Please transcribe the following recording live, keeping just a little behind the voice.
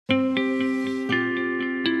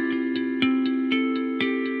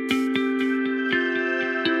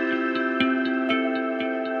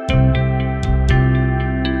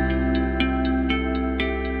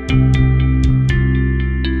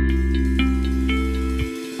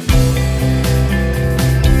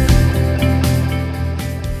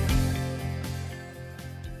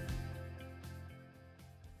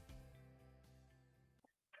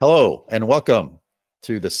Hello, and welcome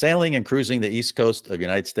to the Sailing and Cruising the East Coast of the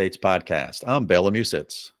United States podcast. I'm Bela and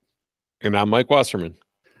Mike. And I'm Mike Wasserman.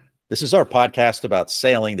 This is our podcast about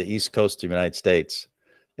sailing the East Coast of the United States.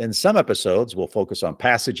 In some episodes, we'll focus on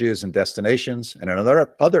passages and destinations, and in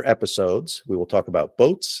other episodes, we will talk about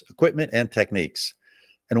boats, equipment, and techniques.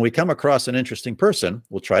 And when we come across an interesting person,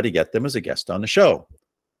 we'll try to get them as a guest on the show.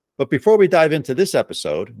 But before we dive into this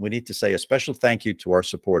episode, we need to say a special thank you to our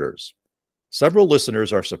supporters. Several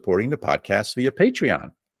listeners are supporting the podcast via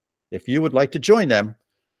Patreon. If you would like to join them,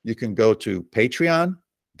 you can go to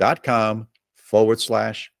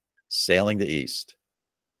patreon.com/sailingtheeast.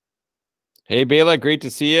 Hey, Bela, great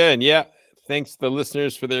to see you. And yeah, thanks to the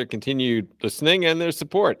listeners for their continued listening and their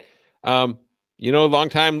support.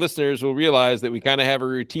 Longtime listeners will realize that we kind of have a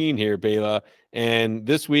routine here, Bela. And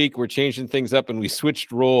this week we're changing things up and we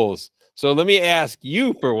switched roles. So let me ask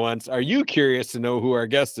you for once, are you curious to know who our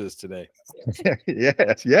guest is today?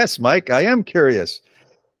 Yes, Mike, I am curious.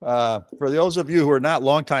 For those of you who are not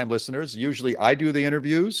longtime listeners, usually I do the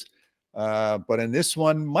interviews, but in this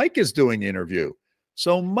one, Mike is doing the interview.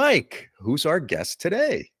 So Mike, who's our guest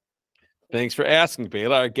today? Thanks for asking,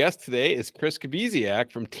 Bela. Our guest today is Chris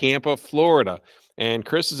Kubisiak from Tampa, Florida. And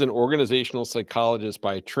Chris is an organizational psychologist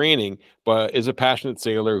by training, but is a passionate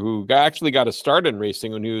sailor who actually got a start in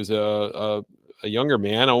racing when he was a younger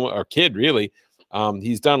man, or kid, really.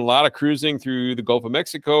 He's done a lot of cruising through the Gulf of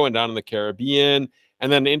Mexico and down in the Caribbean.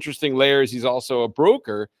 And then interesting layers, he's also a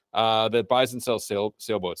broker that buys and sells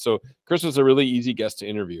sailboats. So Chris was a really easy guest to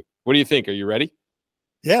interview. What do you think? Are you ready?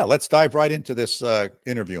 Yeah, let's dive right into this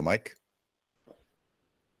interview, Mike.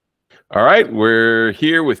 All right, we're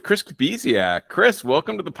here with Chris Kubisiak. Chris,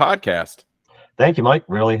 welcome to the podcast. Thank you, Mike.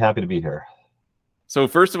 Really happy to be here. So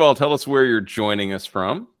first of all, tell us where you're joining us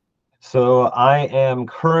from. So I am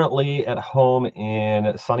currently at home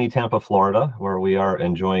in sunny Tampa, Florida, where we are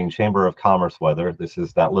enjoying Chamber of Commerce weather. This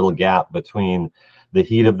is that little gap between the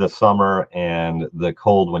heat of the summer and the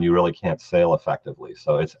cold when you really can't sail effectively.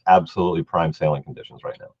 So it's absolutely prime sailing conditions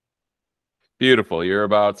right now. Beautiful.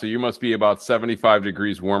 So you must be about 75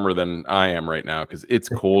 degrees warmer than I am right now because it's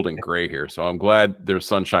cold and gray here. So I'm glad there's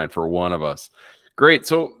sunshine for one of us. Great.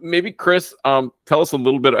 So maybe Chris, tell us a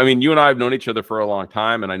little bit. I mean, you and I have known each other for a long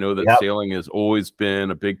time, and I know that sailing has always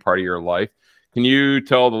been a big part of your life. Can you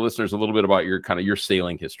tell the listeners a little bit about your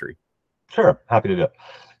sailing history? Sure. Happy to do it.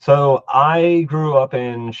 So I grew up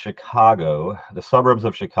in Chicago, the suburbs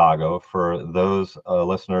of Chicago. For those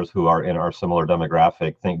listeners who are in our similar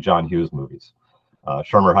demographic, think John Hughes movies.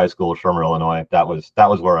 Shermer High School, Shermer, Illinois. That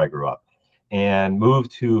was where I grew up. And moved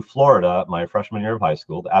to Florida my freshman year of high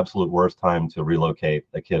school, the absolute worst time to relocate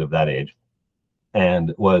a kid of that age,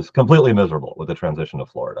 and was completely miserable with the transition to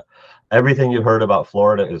Florida. Everything you heard about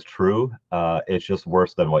Florida is true. It's just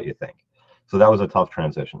worse than what you think. So that was a tough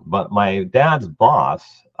transition. But my dad's boss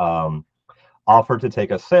offered to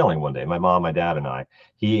take us sailing one day, my mom, my dad, and I.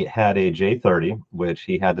 He had a J30, which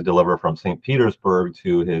he had to deliver from St. Petersburg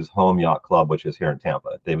to his home yacht club, which is here in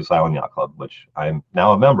Tampa, Davis Island Yacht Club, which I'm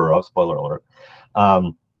now a member of, spoiler alert.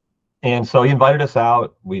 And so he invited us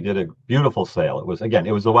out. We did a beautiful sail. It was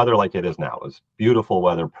the weather like it is now. It was beautiful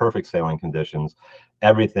weather, perfect sailing conditions,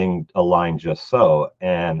 everything aligned just so.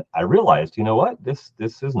 And I realized, you know what, this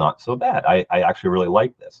is not so bad. I actually really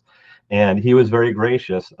like this. And he was very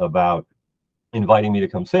gracious about inviting me to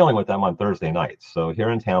come sailing with them on Thursday nights. So here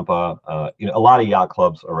in Tampa, a lot of yacht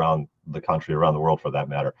clubs around the country, around the world for that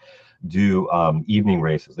matter, do evening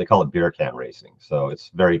races. They call it beer can racing. So it's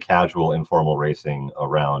very casual, informal racing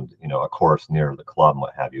around, a course near the club and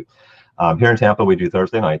what have you. Here in Tampa, we do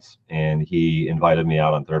Thursday nights, and he invited me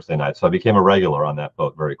out on Thursday nights. So I became a regular on that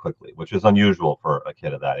boat very quickly, which is unusual for a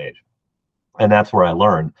kid of that age. And that's where I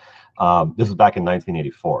learned. This is back in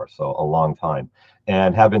 1984, so a long time,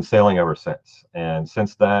 and have been sailing ever since. And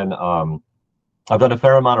since then, I've done a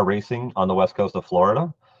fair amount of racing on the west coast of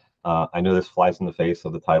Florida. I know this flies in the face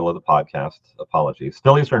of the title of the podcast. Apologies.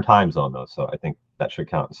 Still Eastern time zone, though, so I think that should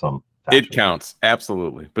count in some fashion. It counts,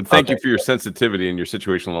 absolutely. But thank you for your sensitivity and your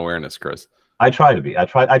situational awareness, Chris. I try to be. I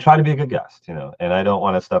try to be a good guest, and I don't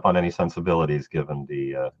want to step on any sensibilities given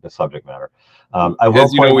the subject matter.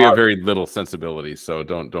 As you know, we have very little sensibilities, so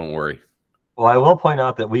don't worry. Well, I will point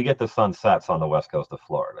out that we get the sunsets on the west coast of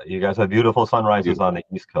Florida. You guys have beautiful sunrises on the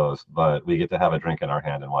east coast, but we get to have a drink in our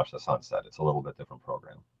hand and watch the sunset. It's a little bit different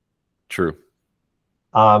program. True.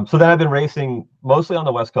 So then I've been racing mostly on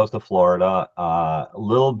the west coast of Florida, a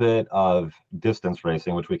little bit of distance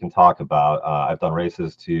racing, which we can talk about. I've done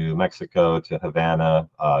races to Mexico, to Havana,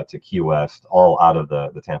 to Key West, all out of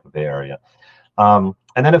the Tampa Bay area.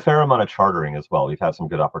 And then a fair amount of chartering as well. We've had some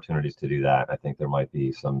good opportunities to do that. I think there might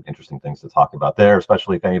be some interesting things to talk about there,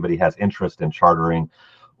 especially if anybody has interest in chartering,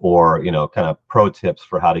 or, you know, kind of pro tips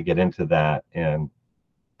for how to get into that and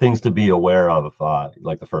things to be aware of,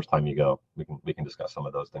 like the first time you go. We can discuss some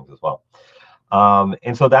of those things as well.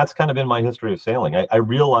 And so that's kind of been my history of sailing. I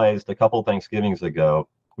realized a couple Thanksgivings ago,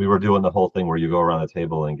 we were doing the whole thing where you go around the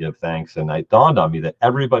table and give thanks, and it dawned on me that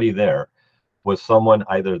everybody there was someone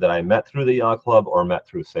either that I met through the yacht club or met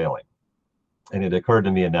through sailing. And it occurred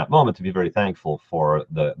to me in that moment to be very thankful for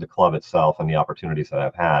the club itself and the opportunities that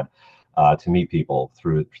I've had to meet people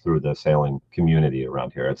through the sailing community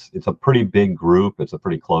around here. It's a pretty big group. It's a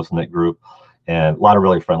pretty close-knit group, and a lot of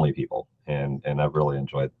really friendly people. And I've really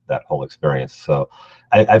enjoyed that whole experience. So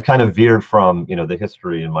I've kind of veered from, you know, the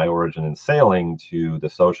history and my origin in sailing to the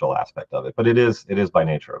social aspect of it. But it is by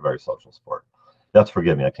nature a very social sport. That's,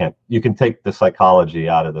 forgive me, I can't, you can take the psychology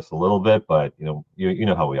out of this a little bit, but you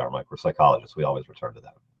know how we are, Mike. We're psychologists. We always return to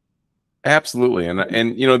that. Absolutely.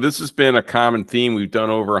 And you know, this has been a common theme. We've done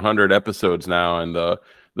over 100 episodes now, and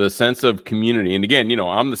the sense of community. And again, you know,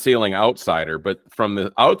 I'm the sailing outsider, but from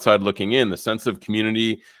the outside looking in, the sense of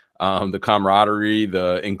community, the camaraderie,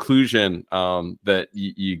 the inclusion that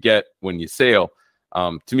you get when you sail,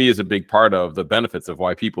 to me is a big part of the benefits of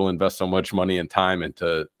why people invest so much money and time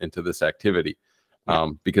into this activity.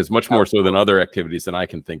 Because much more so than other activities than I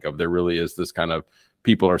can think of, there really is this kind of,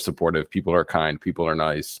 people are supportive, people are kind, people are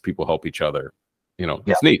nice, people help each other. You know,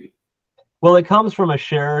 it's neat. Well, it comes from a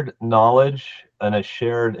shared knowledge and a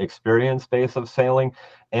shared experience base of sailing.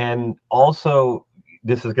 And also,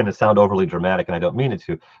 this is going to sound overly dramatic, and I don't mean it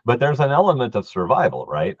to, but there's an element of survival,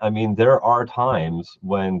 right? I mean, there are times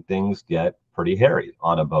when things get pretty hairy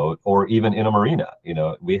on a boat or even in a marina. You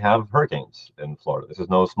know, we have hurricanes in Florida. This is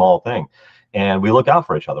no small thing. And we look out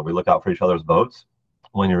for each other. We look out for each other's boats.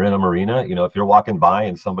 When you're in a marina, you know, if you're walking by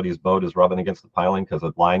and somebody's boat is rubbing against the piling because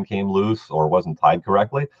a line came loose or wasn't tied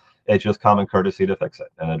correctly, it's just common courtesy to fix it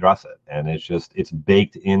and address it. And it's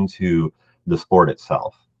baked into the sport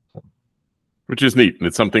itself. Which is neat. And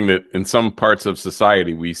it's something that in some parts of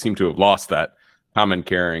society, we seem to have lost that common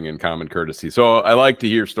caring and common courtesy. So I like to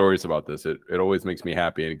hear stories about this. It always makes me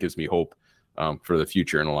happy, and it gives me hope for the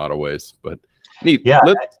future in a lot of ways. But neat. Yeah.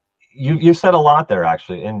 You said a lot there,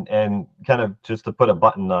 actually, and kind of just to put a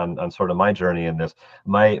button on sort of my journey in this,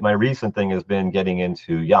 my recent thing has been getting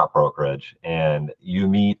into yacht brokerage, and you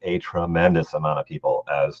meet a tremendous amount of people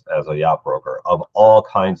as a yacht broker of all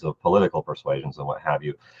kinds of political persuasions and what have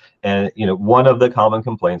you. And you know, one of the common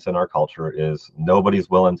complaints in our culture is nobody's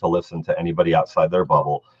willing to listen to anybody outside their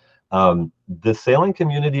bubble. The sailing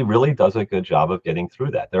community really does a good job of getting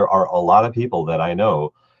through that. There are a lot of people that I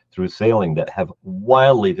know through sailing that have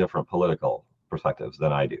wildly different political perspectives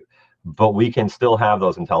than I do, but we can still have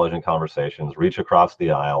those intelligent conversations, reach across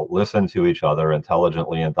the aisle, listen to each other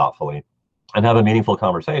intelligently and thoughtfully, and have a meaningful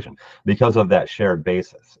conversation because of that shared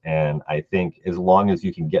basis. And I think as long as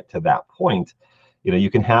you can get to that point, you know,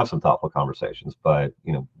 you can have some thoughtful conversations, but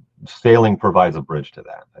you know, sailing provides a bridge to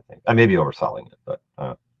that. I think I may be overselling it, but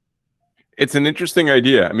it's an interesting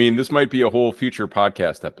idea. I mean, this might be a whole future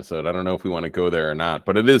podcast episode. I don't know if we want to go there or not,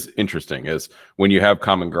 but it is interesting as when you have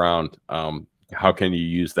common ground, how can you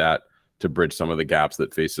use that to bridge some of the gaps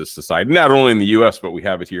that faces society, not only in the US, but we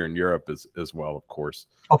have it here in Europe as well, of course.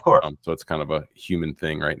 Of course. So it's kind of a human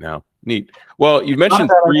thing right now. Neat. Well, you mentioned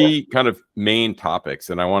three kind of main topics,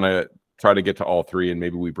 and I want to try to get to all three, and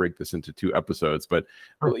maybe we break this into 2 episodes, but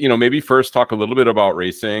you know, maybe first talk a little bit about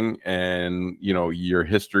racing and, you know, your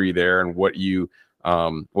history there and what you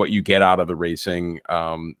get out of the racing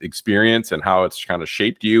experience and how it's kind of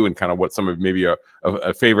shaped you, and kind of what some of maybe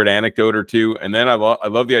a favorite anecdote or two. And then I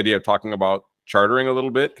love the idea of talking about chartering a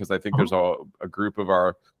little bit, because I think there's a group of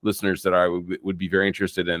our listeners that I would be very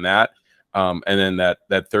interested in that. And then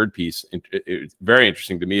that third piece, it's very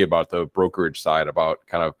interesting to me about the brokerage side, about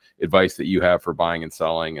kind of advice that you have for buying and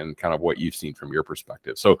selling and kind of what you've seen from your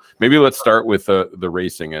perspective. So maybe let's start with the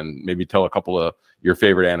racing, and maybe tell a couple of your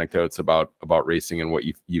favorite anecdotes about racing and what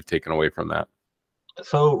you've taken away from that.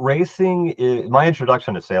 So racing, my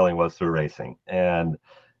introduction to sailing was through racing. And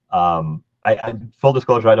I full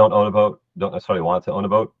disclosure, I don't own a boat, don't necessarily want to own a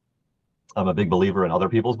boat. I'm a big believer in other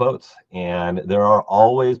people's boats, and there are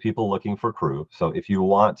always people looking for crew. So if you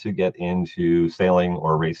want to get into sailing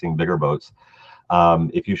or racing bigger boats,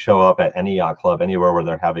 if you show up at any yacht club, anywhere where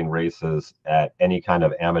they're having races at any kind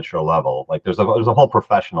of amateur level, like there's a whole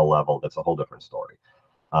professional level, that's a whole different story.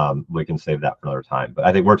 We can save that for another time. But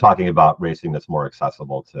I think we're talking about racing that's more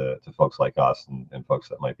accessible to folks like us and folks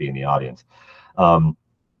that might be in the audience.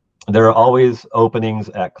 there are always openings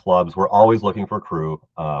at clubs. We're always looking for crew.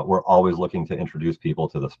 We're always looking to introduce people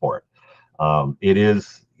to the sport.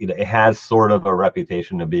 It has sort of a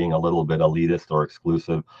reputation of being a little bit elitist or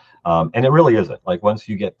exclusive. And it really isn't. Like, once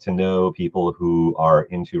you get to know people who are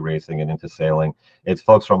into racing and into sailing, it's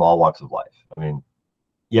folks from all walks of life. I mean,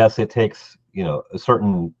 yes, it takes, a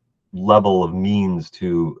certain level of means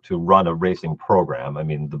to run a racing program. I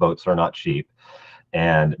mean, the boats are not cheap,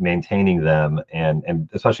 and maintaining them, and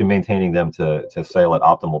especially maintaining them to sail at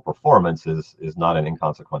optimal performance is not an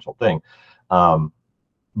inconsequential thing.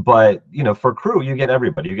 But for crew, you get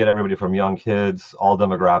everybody. You get everybody from young kids, all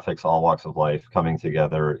demographics, all walks of life, coming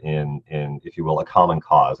together in, if you will, a common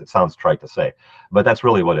cause. It sounds trite to say, but that's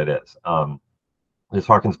really what it is. This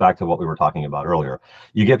harkens back to what we were talking about earlier.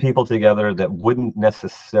 You get people together that wouldn't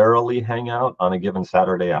necessarily hang out on a given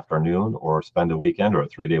Saturday afternoon or spend a weekend or a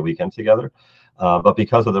 3-day weekend together. But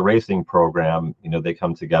because of the racing program, they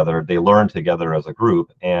come together, they learn together as a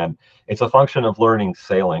group, and it's a function of learning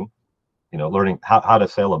sailing, learning how to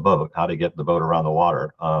sail a boat, how to get the boat around the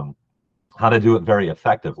water, how to do it very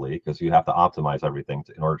effectively, because you have to optimize everything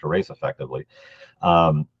in order to race effectively.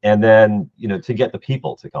 And then, to get the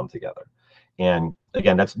people to come together. And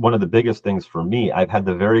again, that's one of the biggest things for me. I've had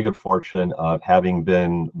the very good fortune of having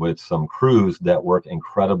been with some crews that work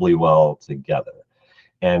incredibly well together.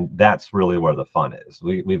 And that's really where the fun is.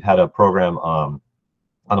 We've had a program on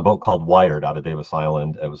a boat called Wired out of Davis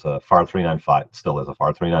Island. It was a FAR 395, still is a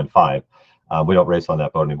FAR 395. We don't race on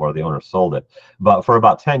that boat anymore. The owner sold it. But for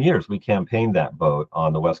about 10 years, we campaigned that boat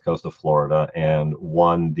on the west coast of Florida and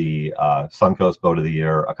won the Suncoast Boat of the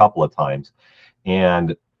Year a couple of times.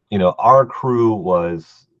 And our crew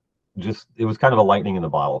was it was kind of a lightning in the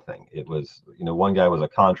bottle thing. It was, one guy was a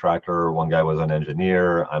contractor, one guy was an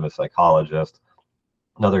engineer, I'm a psychologist,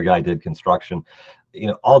 another guy did construction,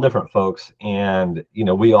 all different folks. And,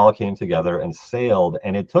 we all came together and sailed,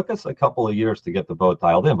 and it took us a couple of years to get the boat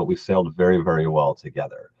dialed in, but we sailed very, very well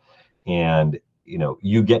together. And,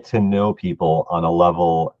 you get to know people on a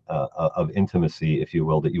level of intimacy, if you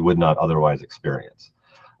will, that you would not otherwise experience.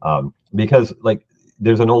 Because, like,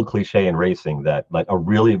 there's an old cliche in racing that, like, a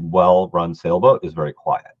really well-run sailboat is very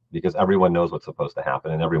quiet, because everyone knows what's supposed to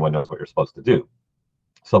happen and everyone knows what you're supposed to do.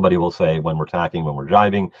 Somebody will say, when we're tacking, when we're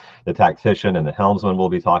jibing, the tactician and the helmsman will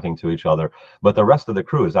be talking to each other, but the rest of the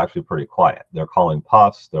crew is actually pretty quiet. They're calling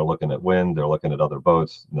puffs, they're looking at wind, they're looking at other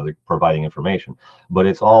boats, they're providing information, but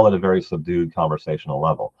it's all at a very subdued conversational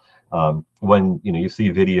level. When you see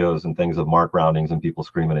videos and things of mark roundings and people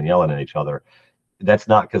screaming and yelling at each other, that's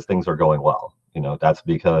not because things are going well. That's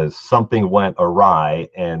because something went awry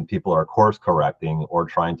and people are course correcting or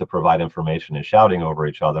trying to provide information and shouting over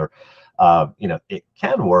each other. It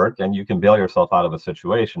can work and you can bail yourself out of a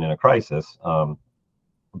situation in a crisis,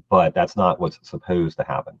 but that's not what's supposed to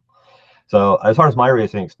happen. So as far as my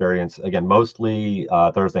racing experience, again, mostly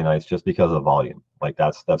Thursday nights, just because of volume. Like,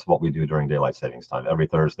 that's what we do during daylight savings time. Every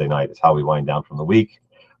Thursday night is how we wind down from the week.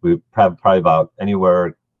 We have probably about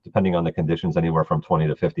anywhere, depending on the conditions, anywhere from 20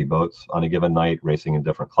 to 50 boats on a given night, racing in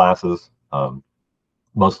different classes,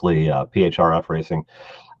 mostly PHRF racing.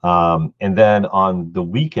 And then on the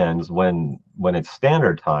weekends, when it's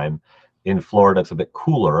standard time in Florida, it's a bit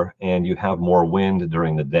cooler and you have more wind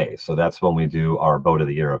during the day. So that's when we do our Boat of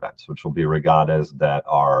the Year events, which will be regattas that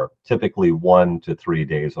are typically 1 to 3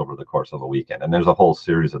 days over the course of a weekend. And there's a whole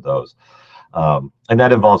series of those. And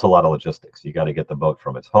that involves a lot of logistics. You got to get the boat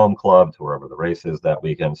from its home club to wherever the race is that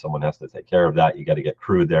weekend. Someone has to take care of that. You got to get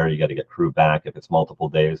crew there. You got to get crew back if it's multiple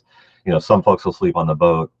days. Some folks will sleep on the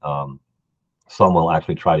boat. Some will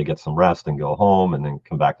actually try to get some rest and go home and then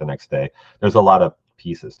come back the next day. There's a lot of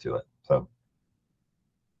pieces to it. So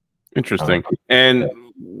interesting. And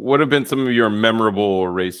what have been some of your memorable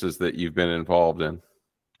races that you've been involved in?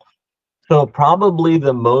 So probably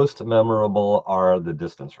the most memorable are the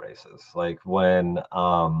distance races. Like when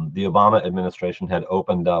the Obama administration had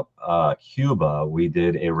opened up Cuba, we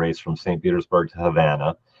did a race from St. Petersburg to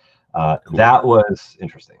Havana. Cool. That was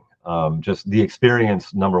interesting. Just the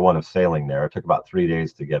experience, number one, of sailing there. It took about 3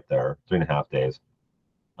 days to get there, 3.5 days.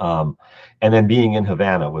 And then being in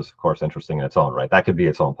Havana was, of course, interesting in its own right. That could be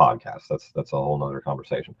its own podcast. That's a whole nother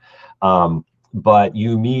conversation. But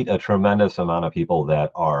you meet a tremendous amount of people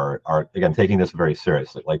that are again taking this very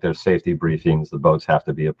seriously. Like, there's safety briefings, the boats have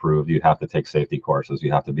to be approved, you have to take safety courses,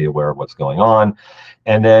 you have to be aware of what's going on,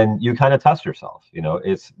 and then you kind of test yourself.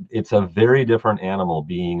 It's a very different animal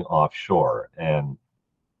being offshore, and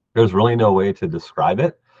there's really no way to describe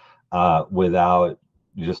it without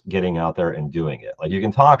just getting out there and doing it. Like, you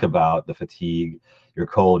can talk about the fatigue, you're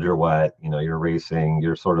cold, you're wet, you know, you're racing,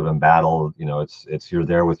 you're sort of in battle, you know, it's you're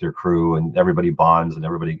there with your crew and everybody bonds and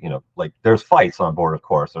everybody, you know, like, there's fights on board, of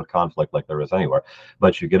course, there's conflict like there is anywhere,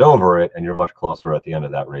 but you get over it and you're much closer at the end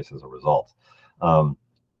of that race as a result.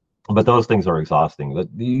 But those things are exhausting. But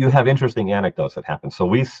you have interesting anecdotes that happen. So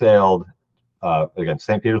we sailed, again,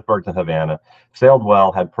 St. Petersburg to Havana, sailed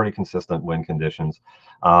well, had pretty consistent wind conditions.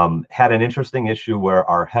 Had an interesting issue where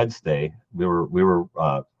our head stay, we were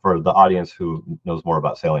for the audience who knows more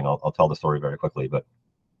about sailing, I'll tell the story very quickly, but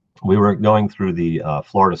we were going through the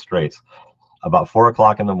Florida Straits about 4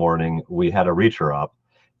 o'clock in the morning. We had a reacher up,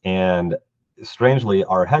 and strangely,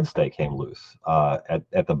 our head stay came loose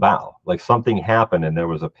at the bow. Like, something happened and there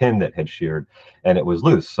was a pin that had sheared and it was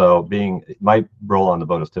loose. So my role on the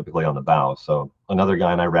boat is typically on the bow. So another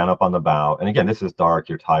guy and I ran up on the bow. And again, this is dark,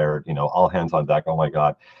 you're tired, you know, all hands on deck. Oh my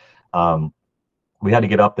God. We had to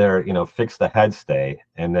get up there, you know, fix the head stay.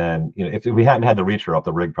 And then, you know, if we hadn't had the reacher up,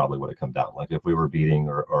 the rig probably would have come down. Like, if we were beating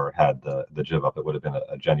or had the jib up, it would have been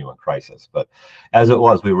a genuine crisis. But as it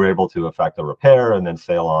was, we were able to effect a repair and then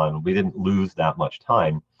sail on. We didn't lose that much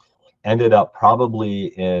time. Ended up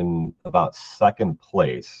probably in about second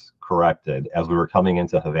place, corrected, as we were coming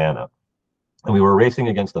into Havana. And we were racing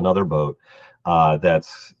against another boat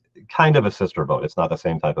that's kind of a sister boat. It's not the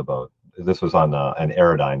same type of boat. This was on an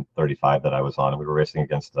Aerodyne 35 that I was on, and we were racing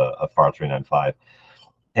against a FAR 395,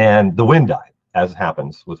 and the wind died, as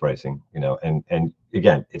happens with racing, you know, and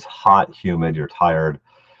again, it's hot, humid, you're tired,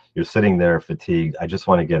 you're sitting there fatigued. I just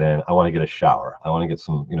want to get in, I want to get a shower, I want to get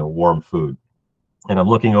some, you know, warm food. And I'm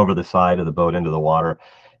looking over the side of the boat into the water,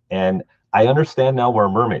 and I understand now where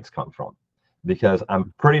mermaids come from, because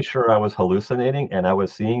I'm pretty sure I was hallucinating and I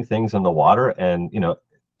was seeing things in the water. And, you know,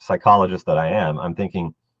 psychologist that I am, I'm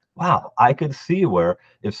thinking, wow, I could see where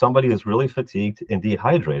if somebody is really fatigued and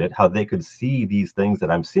dehydrated, how they could see these things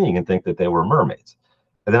that I'm seeing and think that they were mermaids.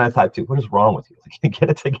 And then I thought, dude, what is wrong with you? Like, get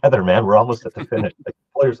it together, man. We're almost at the finish. Like,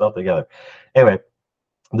 pull yourself together. Anyway,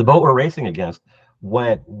 the boat we're racing against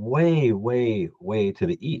went way, way, way to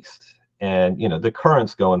the east. And, you know, the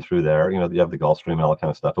current's going through there, you know, you have the Gulf Stream and all that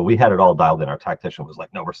kind of stuff, but we had it all dialed in. Our tactician was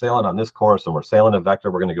like, no, we're sailing on this course and we're sailing a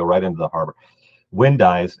vector. We're going to go right into the harbor. Wind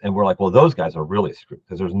dies, and we're like, well, those guys are really screwed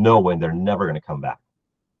because there's no wind. They're never going to come back.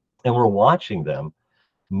 And we're watching them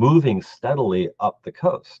moving steadily up the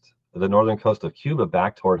coast, the northern coast of Cuba,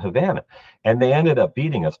 back toward Havana. And they ended up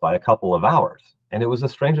beating us by a couple of hours. And it was the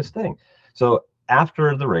strangest thing. So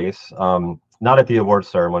after the race, not at the awards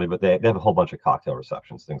ceremony, but they have a whole bunch of cocktail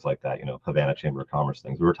receptions, things like that, you know, Havana Chamber of Commerce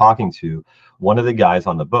things. We were talking to one of the guys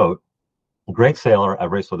on the boat, a great sailor.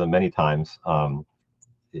 I've raced with him many times.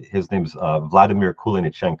 His name's Vladimir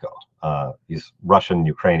Kulinichenko. He's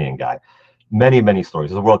Russian-Ukrainian guy. Many, many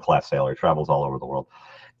stories. He's a world-class sailor. He travels all over the world.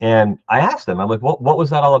 And I asked him, I'm like, what was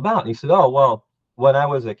that all about? And he said, oh, well, when I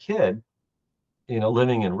was a kid, you know,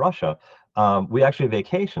 living in Russia, we actually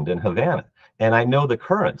vacationed in Havana. And I know the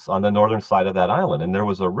currents on the northern side of that island. And there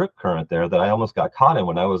was a rip current there that I almost got caught in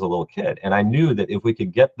when I was a little kid. And I knew that if we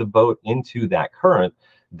could get the boat into that current,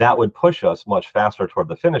 that would push us much faster toward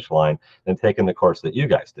the finish line than taking the course that you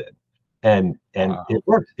guys did. And wow. It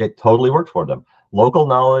worked. It totally worked for them. Local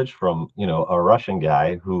knowledge from, you know, a Russian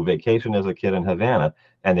guy who vacationed as a kid in Havana,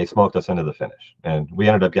 and they smoked us into the finish. And we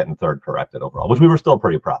ended up getting third corrected overall, which we were still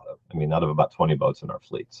pretty proud of. I mean, out of about 20 boats in our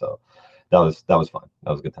fleet. So that was fun.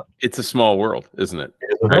 That was a good time. It's a small world, isn't it?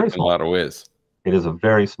 It is a very small, in a lot of ways. It is a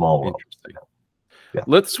very small world. Interesting. Yeah.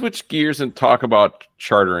 Let's switch gears and talk about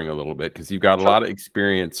chartering a little bit, because you've got a lot of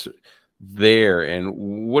experience there. And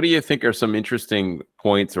what do you think are some interesting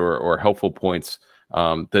points or helpful points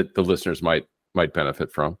that the listeners might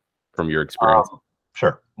benefit from your experience?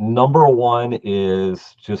 Sure. Number one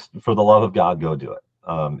is just, for the love of God, go do it.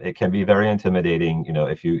 It can be very intimidating, you know,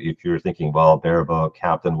 if you're thinking, well, bareboat,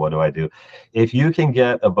 captain, what do I do? If you can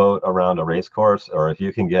get a boat around a race course, or if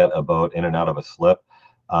you can get a boat in and out of a slip,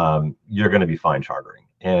 you're going to be fine chartering.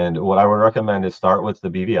 And what I would recommend is start with the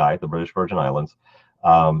BVI, the British Virgin Islands.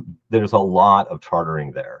 There's a lot of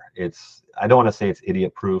chartering there. I don't want to say it's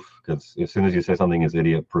idiot proof, because as soon as you say something is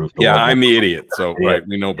idiot proof, I'm the idiot. So right,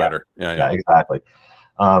 we know better. Yeah, exactly.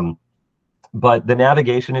 But the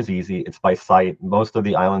navigation is easy. It's by sight. Most of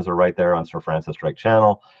the islands are right there on Sir Francis Drake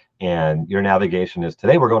Channel, and your navigation is,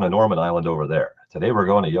 today we're going to Norman Island over there. Today we're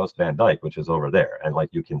going to Joost van Dyke, which is over there, and like,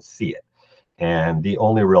 you can see it. And the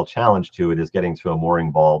only real challenge to it is getting to a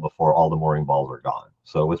mooring ball before all the mooring balls are gone.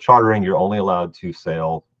 So with chartering, you're only allowed to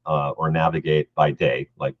sail or navigate by day.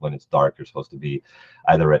 Like, when it's dark, you're supposed to be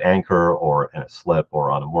either at anchor or in a slip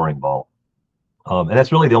or on a mooring ball. And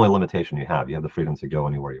that's really the only limitation you have. You have the freedom to go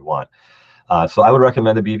anywhere you want. So I would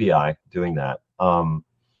recommend a BVI doing that.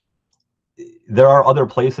 There are other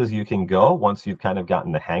places you can go once you've kind of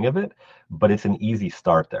gotten the hang of it, but it's an easy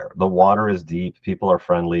start there. The water is deep, people are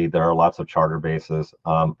friendly, there are lots of charter bases.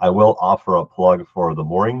 I will offer a plug for the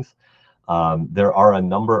moorings. There are a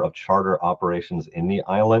number of charter operations in the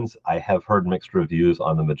islands. I have heard mixed reviews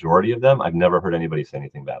on the majority of them. I've never heard anybody say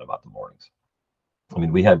anything bad about the moorings. I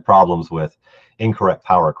mean, we had problems with incorrect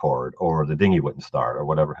power cord, or the dinghy wouldn't start, or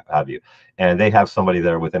whatever have you. And they have somebody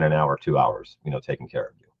there within an hour, 2 hours, taking care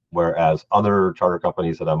of you. Whereas other charter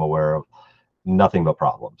companies that I'm aware of, nothing but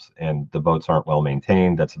problems. And the boats aren't well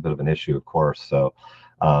maintained. That's a bit of an issue, of course. So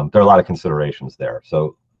there are a lot of considerations there.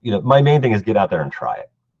 So, my main thing is get out there and try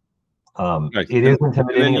it. Nice. It is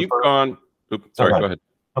intimidating. And then you've gone, sorry, go ahead.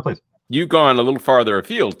 Oh, please. You've gone a little farther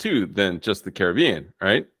afield too than just the Caribbean,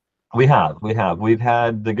 right? We have. We've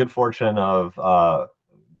had the good fortune of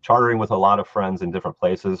chartering with a lot of friends in different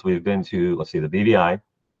places. We've been to, let's see, the BVI.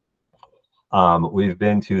 We've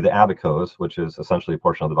been to the Abacos, which is essentially a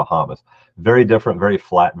portion of the Bahamas. Very different, very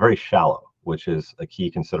flat, very shallow, which is a key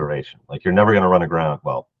consideration. Like, you're never going to run aground.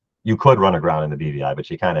 Well, you could run aground in the BVI, but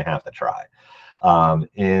you kind of have to try.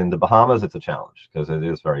 In the Bahamas, it's a challenge because it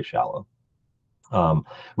is very shallow.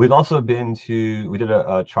 We've also been to, we did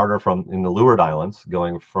a charter in the Leeward Islands,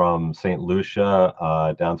 going from St.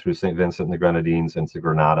 Lucia down through St. Vincent and the Grenadines into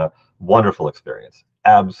Grenada. Wonderful experience.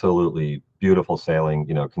 Absolutely beautiful sailing,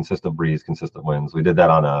 consistent breeze, consistent winds. We did that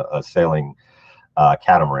on a sailing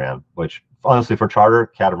catamaran, which honestly, for charter,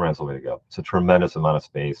 catamaran's the way to go. It's a tremendous amount of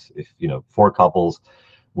space. If, 4 couples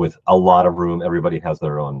with a lot of room, everybody has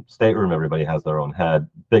their own stateroom, everybody has their own head,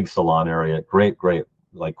 big salon area, great,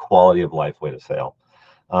 like, quality of life way to sail.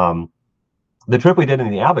 The trip we did in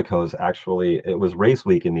the Abacos, actually, it was race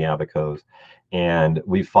week in the Abacos, and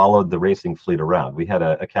we followed the racing fleet around. We had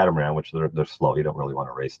a catamaran, which they're slow. You don't really want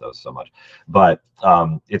to race those so much, but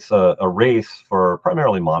it's a race for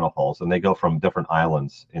primarily monohulls, and they go from different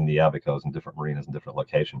islands in the Abacos and different marinas and different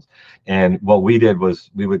locations. And what we did was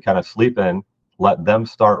we would kind of sleep in, let them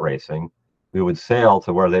start racing. We would sail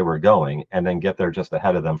to where they were going, and then get there just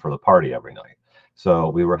ahead of them for the party every night. So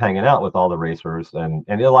we were hanging out with all the racers, and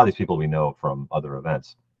a lot of these people we know from other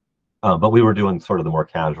events. But we were doing sort of the more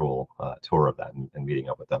casual tour of that and meeting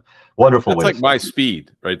up with them. Wonderful. That's like my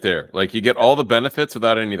speed right there. Like, you get all the benefits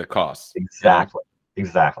without any of the costs. Exactly.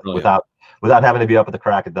 Oh, Without having to be up at the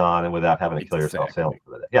crack of dawn, and without having to kill yourself sailing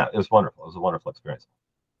for the day. Yeah, it was wonderful. It was a wonderful experience.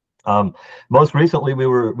 Most recently,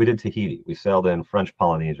 we did Tahiti. We sailed in French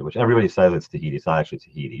Polynesia, which everybody says it's Tahiti. It's not actually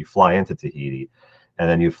Tahiti. You fly into Tahiti, and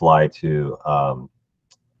then you fly to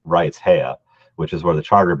Raiatea, which is where the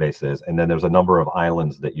charter base is. And then there's a number of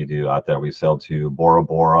islands that you do out there. We sailed to Bora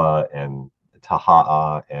Bora and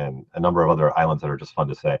Taha'a, and a number of other islands that are just fun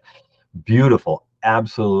to say. Beautiful,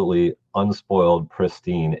 absolutely unspoiled,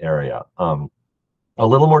 pristine area. A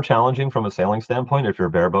little more challenging from a sailing standpoint if you're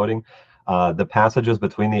bareboating. The passages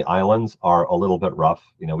between the islands are a little bit rough.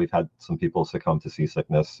 We've had some people succumb to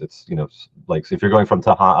seasickness. It's, like, so if you're going from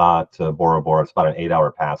Taha'a to Bora Bora, it's about an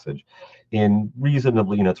 8-hour passage in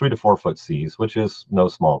reasonably, 3 to 4 foot seas, which is no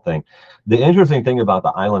small thing. The interesting thing about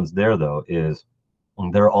the islands there, though, is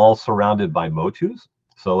they're all surrounded by motus.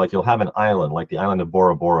 So, like, you'll have an island, like the island of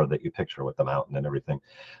Bora Bora that you picture with the mountain and everything.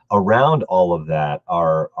 Around all of that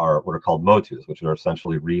are what are called motus, which are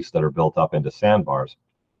essentially reefs that are built up into sandbars.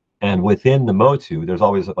 And within the motu, there's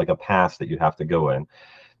always like a pass that you have to go in.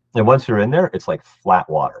 And once you're in there, it's like flat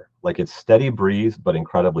water. Like, it's steady breeze, but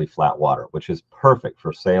incredibly flat water, which is perfect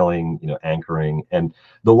for sailing, anchoring. And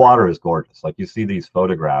the water is gorgeous. Like, you see these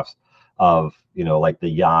photographs of, like the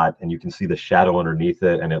yacht, and you can see the shadow underneath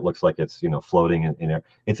it, and it looks like it's, floating in air.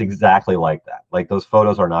 It's exactly like that. Like, those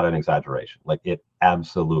photos are not an exaggeration. Like, it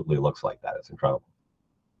absolutely looks like that. It's incredible.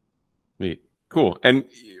 Neat. Cool. And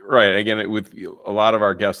right, again, with a lot of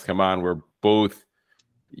our guests come on, we're both,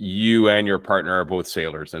 you and your partner are both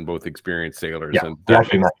sailors and both experienced sailors. Yeah, and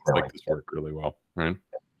that makes like this work really well, right?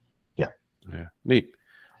 Yeah. Neat.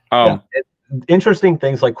 Interesting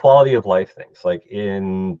things, like quality of life things, like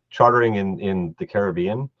in chartering in the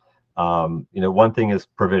Caribbean. One thing is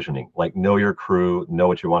provisioning. Like, know your crew, know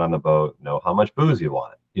what you want on the boat, know how much booze you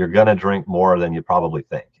want. You're going to drink more than you probably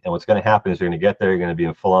think. And what's going to happen is you're going to get there, you're going to be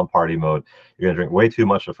in full-on party mode. You're going to drink way too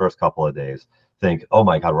much the first couple of days. Think, oh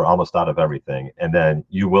my God, we're almost out of everything. And then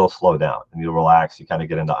you will slow down and you'll relax. You kind of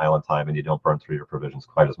get into island time, and you don't burn through your provisions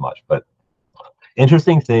quite as much. But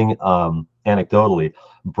interesting thing, anecdotally,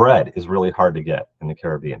 bread is really hard to get in the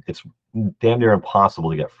Caribbean. It's damn near impossible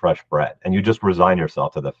to get fresh bread. And you just resign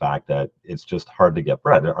yourself to the fact that it's just hard to get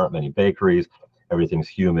bread. There aren't many bakeries. Everything's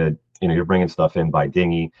humid. You're bringing stuff in by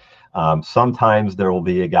dinghy. Sometimes there will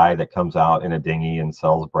be a guy that comes out in a dinghy and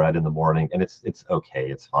sells bread in the morning, and it's okay,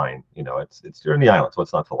 it's fine. You know, it's you're in the islands,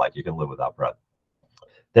 what's not to like? You can live without bread.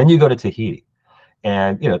 Then you go to Tahiti,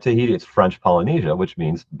 and you know, Tahiti is French Polynesia, which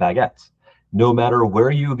means baguettes. No matter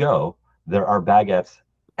where you go, there are baguettes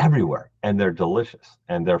everywhere, and they're delicious,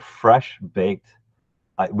 and they're fresh baked.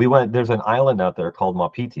 There's an island out there called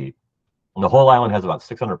Mapiti, and the whole island has about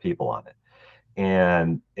 600 people on it,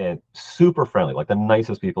 and super friendly, like the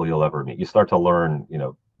nicest people you'll ever meet. You start to learn, you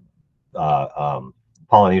know,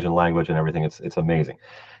 Polynesian language and everything. It's amazing,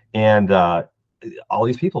 and all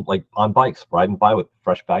these people like on bikes riding by with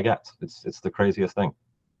fresh baguettes. It's the craziest thing.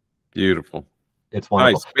 Beautiful. It's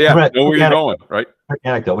wonderful. Nice. Yeah, know where you're going, right?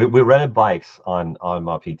 Anecdote. We rented bikes on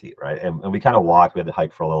Mapiti, right? And we kind of walked. We had to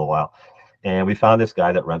hike for a little while, and we found this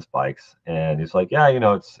guy that rents bikes, and he's like, yeah, you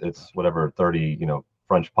know, it's whatever, 30, you know,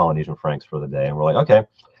 French Polynesian francs for the day. And we're like, okay,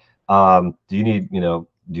 do you need, you know,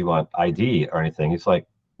 do you want ID or anything? He's like,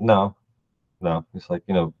 no. He's like,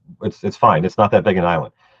 you know, it's fine. It's not that big an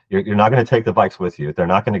island. You're not going to take the bikes with you. They're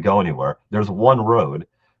not going to go anywhere. There's one road.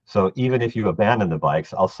 So even if you abandon the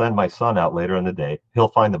bikes, I'll send my son out later in the day. He'll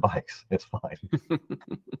find the bikes. It's fine.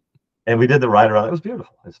 And we did the ride around. It was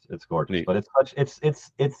beautiful. It's gorgeous. Neat. But it's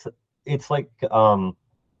like, I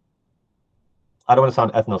don't want to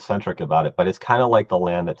sound ethnocentric about it, but it's kind of like the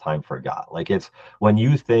land that time forgot. Like, it's when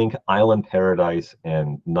you think island paradise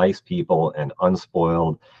and nice people and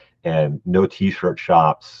unspoiled and no t-shirt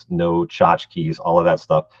shops, no tchotchkes, all of that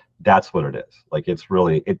stuff, that's what it is. Like, it's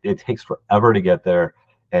really, it takes forever to get there.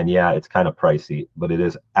 And yeah, it's kind of pricey, but it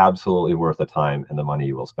is absolutely worth the time and the money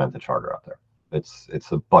you will spend to charter out there. It's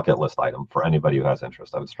a bucket list item for anybody who has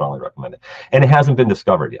interest. I would strongly recommend it. And it hasn't been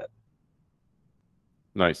discovered yet.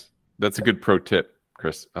 Nice. That's a good pro tip,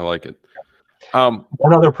 Chris. I like it.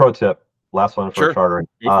 One other pro tip, last one for chartering.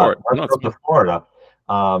 To Florida.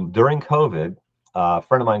 During COVID, a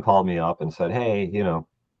friend of mine called me up and said, hey, you know,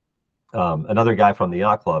 another guy from the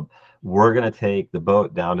yacht club, we're going to take the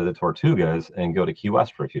boat down to the Tortugas and go to Key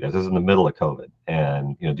West for a few days. This is in the middle of COVID.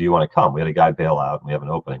 And, you know, do you want to come? We had a guy bail out and we have an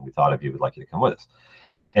opening. We thought of you. We'd like you to come with us.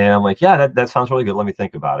 And I'm like, yeah, that sounds really good. Let me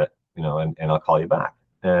think about it, you know, and I'll call you back.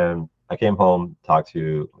 And I came home, talked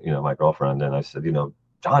to, you know, my girlfriend, and I said, you know,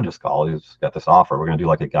 John just called. He's got this offer. We're going to do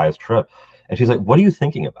like a guy's trip. And she's like, what are you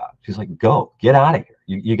thinking about? She's like, go, get out of here.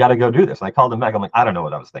 You got to go do this. And I called him back. I'm like, I don't know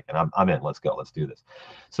what I was thinking. I'm in. Let's go. Let's do this.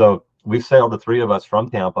 So we sailed, the three of us, from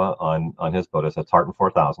Tampa on his boat. It's a Tartan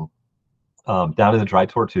 4000, down to the Dry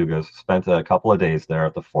Tortugas. Spent a couple of days there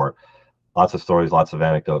at the fort. Lots of stories, lots of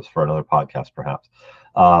anecdotes for another podcast, perhaps.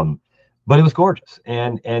 But it was gorgeous.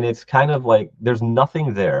 And it's kind of like, there's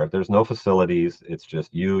nothing there. There's no facilities. It's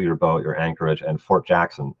just you, your boat, your anchorage, and Fort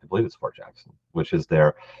Jackson. I believe it's Fort Jackson, which is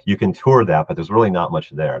there. You can tour that, but there's really not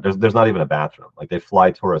much there. There's not even a bathroom. Like, they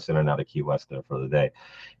fly tourists in and out of Key West there for the day.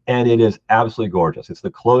 And it is absolutely gorgeous. It's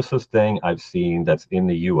the closest thing I've seen that's in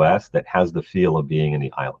the US that has the feel of being in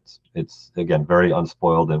the islands. It's, again, very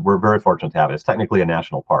unspoiled, and we're very fortunate to have it. It's technically a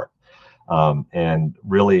national park. And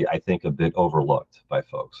really, I think, a bit overlooked by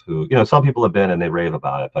folks who, you know, some people have been and they rave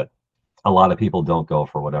about it, but a lot of people don't go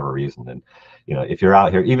for whatever reason. And, you know, if you're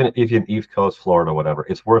out here, even if you're in East Coast, Florida, whatever,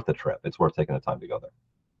 it's worth the trip. It's worth taking the time to go there.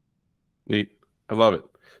 Neat. I love it.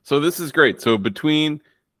 So this is great. So between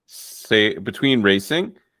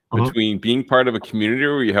racing, between being part of a community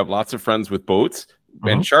where you have lots of friends with boats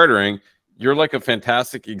and chartering, you're like a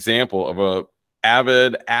fantastic example of a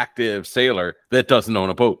avid, active sailor that doesn't own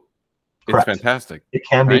a boat. It's fantastic. It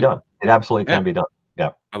can be done. It absolutely can be done.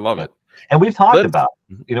 Yeah. I love it. And we've talked about,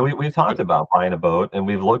 you know, we've talked about buying a boat, and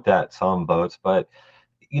we've looked at some boats, but,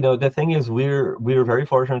 you know, the thing is, we're very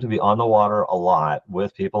fortunate to be on the water a lot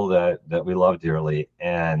with people that we love dearly,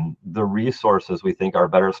 and the resources we think are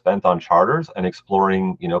better spent on charters and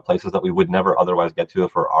exploring, you know, places that we would never otherwise get to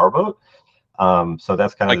for our boat. So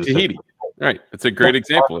that's kind of like Tahiti. Right. It's a great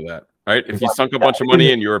example of that. Right. If you sunk a bunch of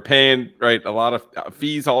money and you were paying a lot of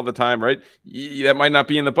fees all the time, right, that might not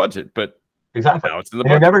be in the budget, but exactly, now it's in the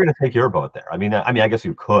budget. You're never going to take your boat there. I mean, I guess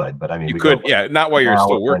you could, but I mean, you could, not while you're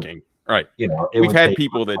still working. Right. You know, we've had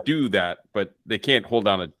people that do that, but they can't hold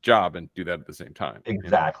down a job and do that at the same time.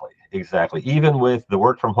 Exactly. You know? Exactly. Even with the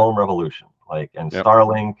work from home revolution, like, and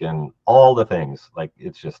Starlink and all the things, like,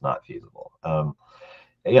 it's just not feasible.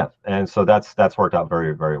 Yeah. And so that's worked out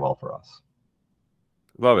very, very well for us.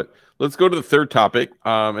 Love it. Let's go to the third topic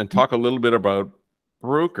and talk a little bit about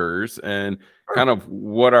brokers and kind of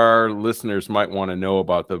what our listeners might want to know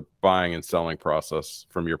about the buying and selling process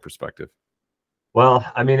from your perspective. Well,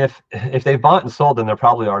 I mean, if they bought and sold, then they're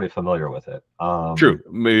probably already familiar with it. True.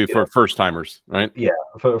 Maybe for first timers, right? Yeah.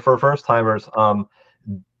 For first timers,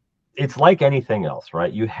 it's like anything else,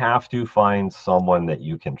 right? You have to find someone that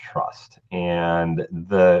you can trust. And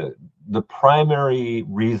the primary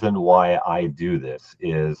reason why I do this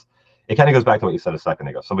is it kind of goes back to what you said a second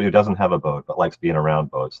ago. Somebody who doesn't have a boat but likes being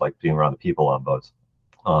around boats, like being around the people on boats.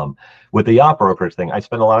 With the yacht brokerage thing, I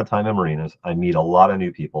spend a lot of time in marinas. I meet a lot of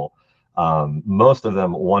new people, most of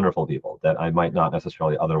them wonderful people that I might not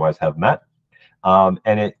necessarily otherwise have met.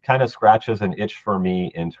 And it kind of scratches an itch for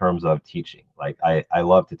me in terms of teaching. Like I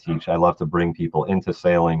love to teach. I love to bring people into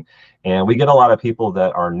sailing. And we get a lot of people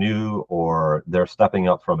that are new, or they're stepping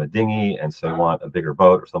up from a dinghy and so want a bigger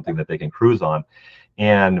boat or something that they can cruise on.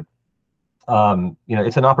 And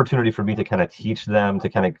it's an opportunity for me to kind of teach them, to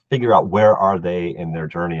kind of figure out where are they in their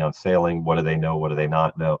journey on sailing, what do they know, what do they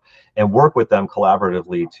not know, and work with them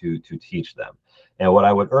collaboratively to teach them. And what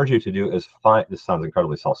I would urge you to do is find, this sounds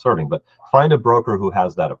incredibly self-serving, but find a broker who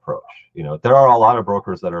has that approach. There are a lot of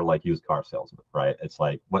brokers that are like used car salesmen, right? It's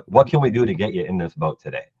like, what can we do to get you in this boat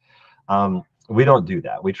today? We don't do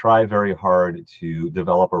that. We try very hard to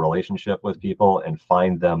develop a relationship with people and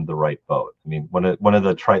find them the right boat. I mean, one of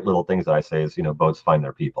the trite little things that I say is, boats find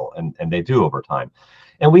their people, and they do over time.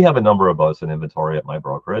 And we have a number of boats in inventory at my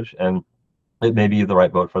brokerage, and it may be the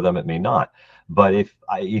right boat for them, it may not. But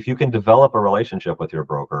if you can develop a relationship with your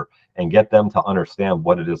broker and get them to understand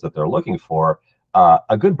what it is that they're looking for,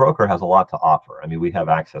 a good broker has a lot to offer. I mean, we have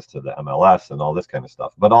access to the MLS and all this kind of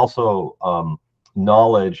stuff, but also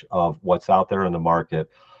knowledge of what's out there in the market,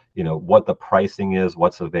 what the pricing is,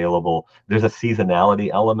 what's available. There's a seasonality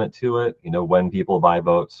element to it, when people buy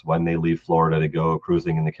boats, when they leave Florida to go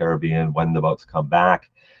cruising in the Caribbean, when the boats come back.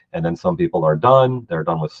 And then some people are done, they're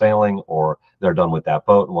done with sailing, or they're done with that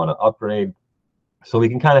boat and want to upgrade. So we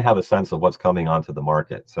can kind of have a sense of what's coming onto the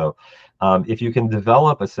market. So if you can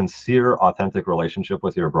develop a sincere, authentic relationship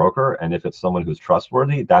with your broker, and if it's someone who's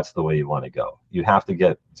trustworthy, that's the way you want to go. You have to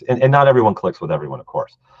get, and not everyone clicks with everyone, of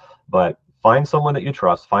course, but find someone that you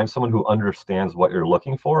trust, find someone who understands what you're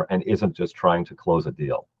looking for and isn't just trying to close a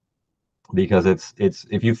deal. Because it's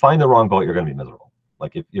if you find the wrong boat, you're going to be miserable.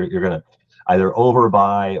 Like if you're going to either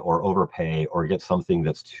overbuy or overpay or get something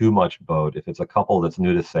that's too much boat. If it's a couple that's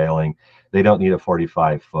new to sailing, they don't need a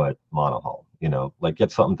 45-foot monohull, like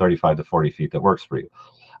get something 35 to 40 feet that works for you.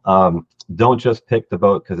 Don't just pick the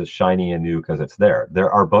boat because it's shiny and new because it's there.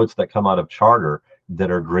 There are boats that come out of charter that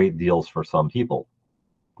are great deals for some people.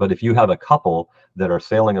 But if you have a couple that are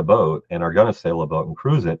sailing a boat and are going to sail a boat and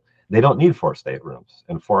cruise it, they don't need 4 staterooms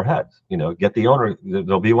and 4 heads. Get the owner.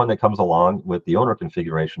 There'll be one that comes along with the owner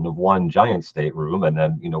configuration of 1 giant stateroom and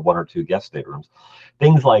then 1 or 2 guest staterooms,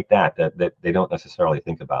 things like that they don't necessarily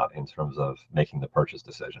think about in terms of making the purchase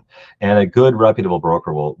decision. And a good reputable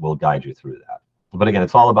broker will guide you through that. But again,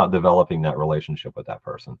 it's all about developing that relationship with that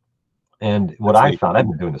person. And what I found, I've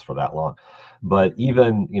been doing this for that long, but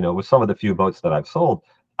even with some of the few boats that I've sold,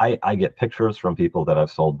 I get pictures from people that I've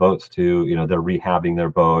sold boats to, they're rehabbing their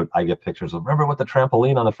boat. I get pictures of, remember what the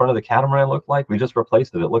trampoline on the front of the catamaran looked like? We just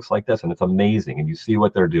replaced it. It looks like this, and it's amazing. And you see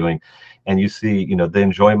what they're doing, and you see, the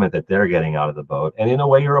enjoyment that they're getting out of the boat. And in a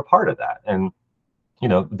way, you're a part of that. And,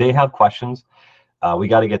 they have questions. We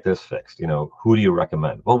got to get this fixed. Who do you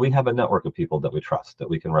recommend? Well, we have a network of people that we trust that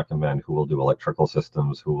we can recommend, who will do electrical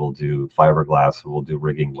systems, who will do fiberglass, who will do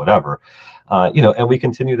rigging, whatever. And we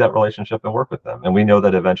continue that relationship and work with them. And we know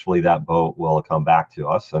that eventually that boat will come back to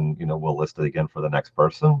us, and we'll list it again for the next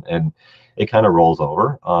person, and it kind of rolls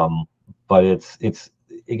over. But it's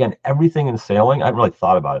again, everything in sailing, I haven't really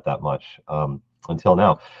thought about it that much until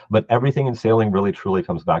now, but everything in sailing really truly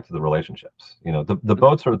comes back to the relationships. The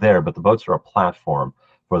boats are there, but the boats are a platform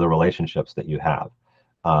for the relationships that you have.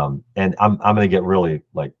 And I'm going to get really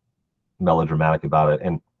like melodramatic about it.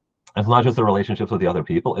 And it's not just the relationships with the other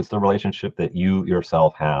people, it's the relationship that you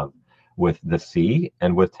yourself have with the sea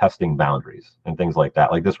and with testing boundaries and things like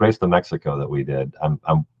that. Like this race to Mexico that we did,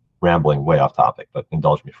 I'm rambling way off topic, but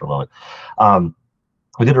indulge me for a moment.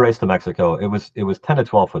 We did a race to Mexico. It was 10 to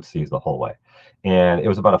 12 foot seas the whole way. And it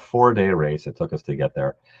was about a 4-day race it took us to get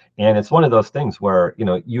there. And it's one of those things where,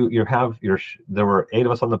 there were 8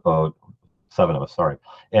 of us on the boat, 7 of us, sorry.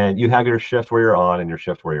 And you have your shift where you're on and your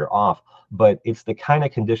shift where you're off. But it's the kind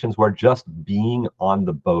of conditions where just being on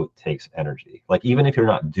the boat takes energy. Like even if you're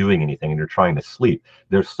not doing anything and you're trying to sleep,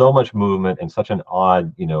 there's so much movement and such an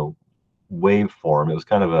odd, waveform. It was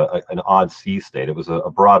kind of an odd sea state. It was a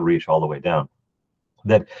broad reach all the way down.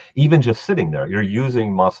 That even just sitting there, you're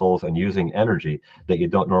using muscles and using energy that you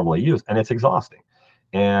don't normally use, and it's exhausting.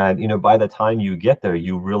 And by the time you get there,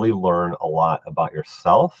 you really learn a lot about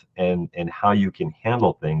yourself and how you can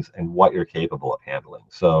handle things and what you're capable of handling.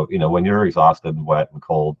 So when you're exhausted and wet and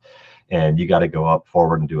cold and you got to go up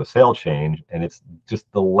forward and do a sail change, and it's just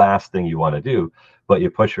the last thing you want to do, but you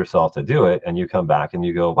push yourself to do it, and you come back and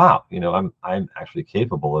you go, wow, I'm actually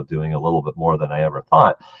capable of doing a little bit more than I ever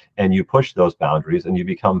thought. And you push those boundaries and you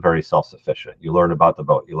become very self-sufficient. You learn about the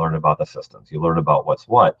boat, you learn about the systems, you learn about what's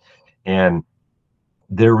what. And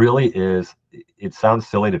there really is, it sounds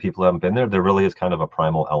silly to people who haven't been there, there really is kind of a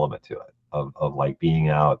primal element to it, of like being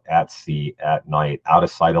out at sea at night, out of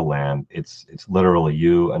sight of land. It's literally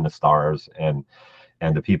you and the stars and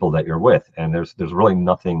the people that you're with. And there's really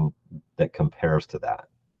nothing that compares to that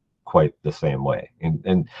quite the same way.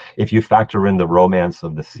 And if you factor in the romance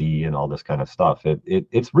of the sea and all this kind of stuff,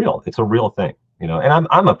 it's real. It's a real thing. And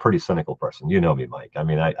I'm a pretty cynical person. You know me, Mike. I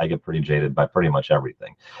mean, I get pretty jaded by pretty much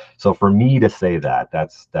everything. So for me to say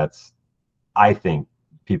that's I think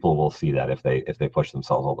people will see that if they push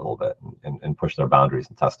themselves a little bit and push their boundaries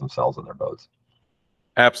and test themselves in their boats.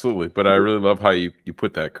 Absolutely. But I really love how you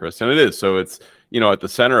put that, Chris. And it is. So it's, at the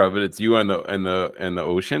center of it, it's you and the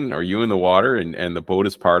ocean, or you in the water, and the boat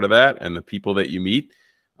is part of that, and the people that you meet.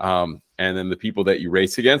 And then the people that you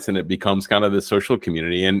race against, and it becomes kind of the social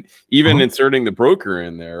community. And even inserting the broker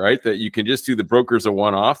in there, right? That you can just do the broker's a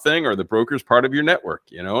one-off thing, or the broker's part of your network,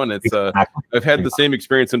 and it's I've had the same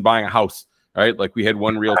experience in buying a house, right? Like we had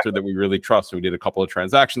one realtor that we really trust. So we did a couple of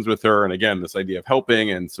transactions with her. And again, this idea of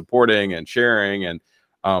helping and supporting and sharing, and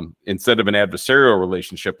instead of an adversarial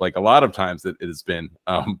relationship, like a lot of times it has been,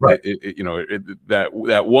 right.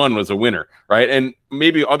 that one was a winner, right? And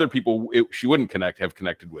maybe other people she wouldn't have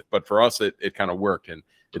connected with, but for us, it kind of worked. And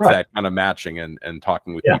it's that kind of matching and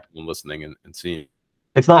talking with people and listening and seeing.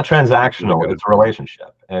 It's not transactional, it's a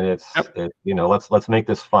relationship. And it's, let's make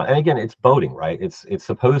this fun. And again, it's boating, right? It's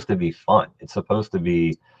supposed to be fun. It's supposed to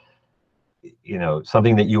be,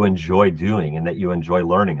 something that you enjoy doing and that you enjoy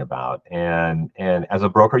learning about. And as a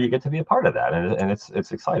broker, you get to be a part of that. And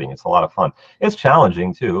it's exciting. It's a lot of fun. It's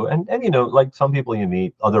challenging too. And like some people you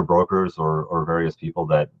meet, other brokers or various people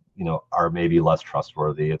that, are maybe less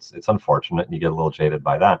trustworthy. It's unfortunate, and you get a little jaded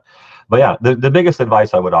by that. But yeah, the biggest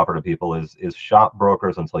advice I would offer to people is shop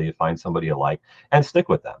brokers until you find somebody you like, and stick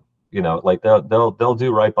with them. Like they'll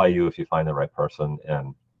do right by you if you find the right person.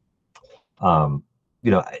 And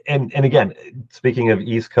and again, speaking of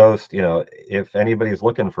East Coast, if anybody's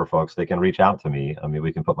looking for folks, they can reach out to me. I mean,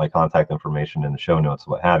 we can put my contact information in the show notes,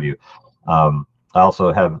 what have you. I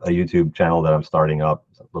also have a YouTube channel that I'm starting up.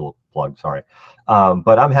 It's a little plug, sorry.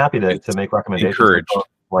 But I'm happy to make recommendations.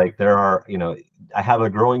 Like there are, I have a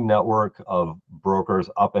growing network of brokers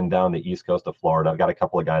up and down the East Coast of Florida. I've got a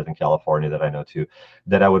couple of guys in California that I know too,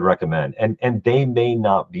 that I would recommend. And they may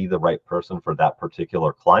not be the right person for that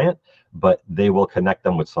particular client, but they will connect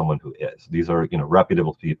them with someone who is. These are,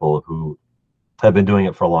 reputable people who have been doing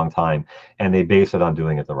it for a long time, and they base it on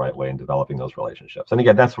doing it the right way and developing those relationships. And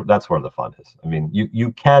again, that's where the fun is. I mean,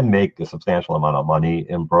 you can make a substantial amount of money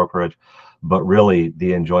in brokerage, but really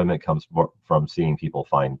the enjoyment comes from seeing people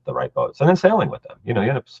find the right boats and then sailing with them. You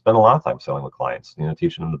end up spending a lot of time sailing with clients,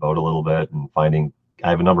 teaching them the boat a little bit and finding. I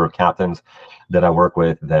have a number of captains that I work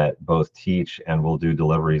with that both teach and will do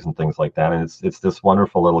deliveries and things like that. And it's this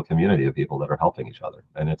wonderful little community of people that are helping each other.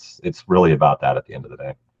 And it's really about that at the end of the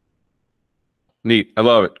day. Neat. I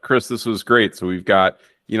love it. Chris, this was great. So we've got,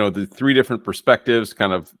 the three different perspectives,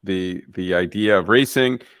 kind of the idea of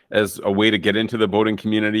racing as a way to get into the boating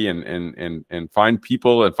community and find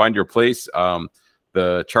people and find your place.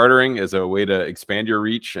 The chartering as a way to expand your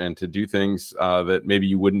reach and to do things that maybe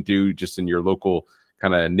you wouldn't do just in your local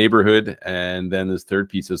kind of neighborhood. And then this third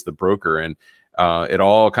piece is the broker. And it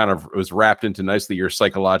all kind of was wrapped into nicely your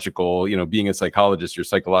psychological, being a psychologist, your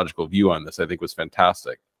psychological view on this, I think was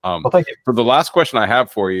fantastic. Well, thank you. For the last question I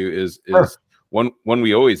have for you is Sure. one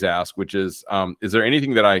we always ask, which is there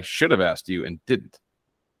anything that I should have asked you and didn't?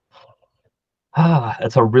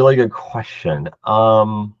 That's a really good question.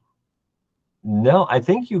 No, I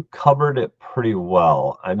think you covered it pretty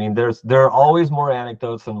well. I mean, there are always more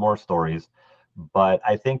anecdotes and more stories, but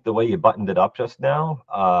I think the way you buttoned it up just now,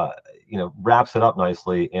 wraps it up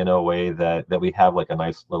nicely in a way that we have like a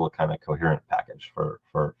nice little kind of coherent package for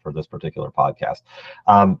this particular podcast.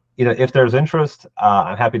 If there's interest,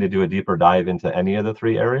 I'm happy to do a deeper dive into any of the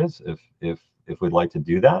three areas if we'd like to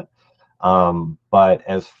do that. But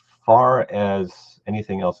as far as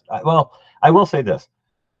anything else, I will say this.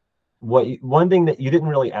 One thing that you didn't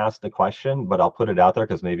really ask the question, but I'll put it out there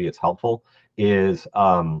because maybe it's helpful, is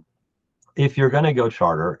if you're going to go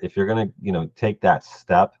charter, if you're going to take that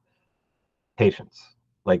step, patience.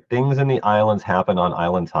 Like things in the islands happen on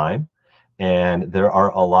island time, and there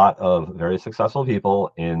are a lot of very successful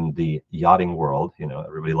people in the yachting world.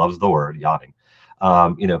 Everybody loves the word yachting,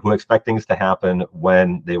 who expect things to happen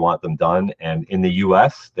when they want them done. And in the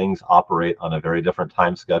US, things operate on a very different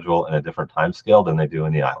time schedule and a different time scale than they do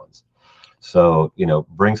in the islands. So,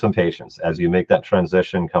 bring some patience as you make that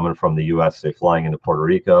transition coming from the US, say flying into Puerto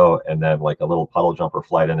Rico, and then like a little puddle jumper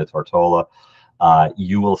flight into Tortola.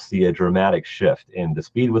 You will see a dramatic shift in the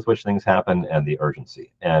speed with which things happen and the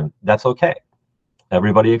urgency. And that's okay.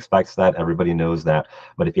 Everybody expects that. Everybody knows that.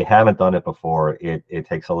 But if you haven't done it before, it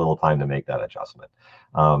takes a little time to make that adjustment.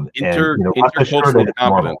 Intercultural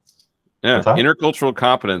competence. Yeah, intercultural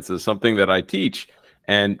competence is something that I teach.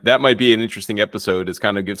 And that might be an interesting episode, is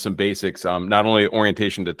kind of give some basics, not only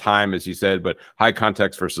orientation to time, as you said, but high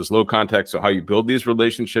context versus low context. So how you build these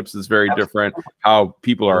relationships is very different. How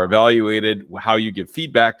people are evaluated, how you give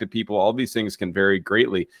feedback to people, all these things can vary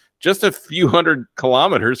greatly. Just a few hundred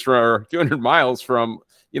kilometers or a few hundred miles from,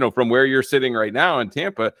 from where you're sitting right now in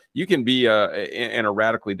Tampa, you can be in a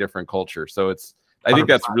radically different culture. So I think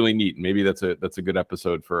that's really neat. Maybe that's a good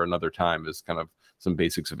episode for another time, is kind of some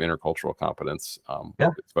basics of intercultural competence,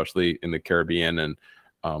 especially in the Caribbean and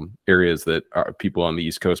areas that people on the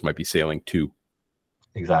East Coast might be sailing to.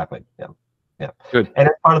 Exactly. Yeah. Yeah. Good. And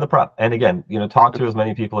it's part of the prep. And again, talk to as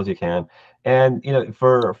many people as you can. And,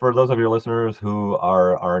 for those of your listeners who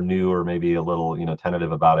are new or maybe a little,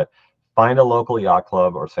 tentative about it, find a local yacht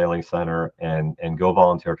club or sailing center and go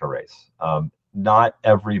volunteer to race. Not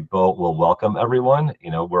every boat will welcome everyone.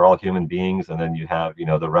 We're all human beings. And then you have,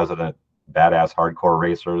 the resident badass hardcore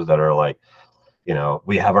racers that are like,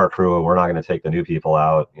 we have our crew and we're not going to take the new people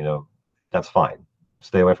out. That's fine.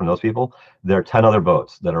 Stay away from those people. There are 10 other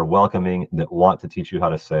boats that are welcoming, that want to teach you how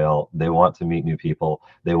to sail. They want to meet new people.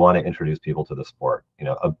 They want to introduce people to the sport.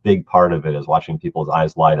 A big part of it is watching people's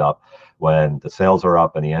eyes light up when the sails are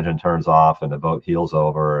up and the engine turns off and the boat heels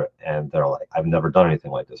over and they're like, I've never done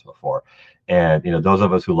anything like this before. And, those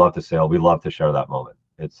of us who love to sail, we love to share that moment.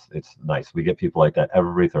 It's nice. We get people like that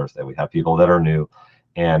every Thursday. We have people that are new,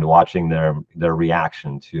 and watching their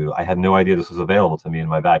reaction to, I had no idea this was available to me in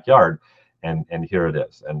my backyard. And here it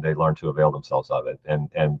is, and they learn to avail themselves of it.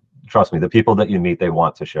 And trust me, the people that you meet, they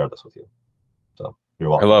want to share this with you. So you're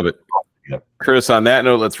welcome. I love it. Yeah. Chris, on that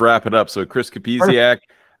note, let's wrap it up. So Chris Kubisiak,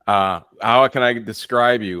 how can I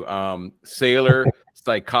describe you? Sailor,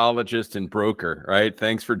 psychologist, and broker, right?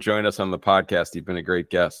 Thanks for joining us on the podcast. You've been a great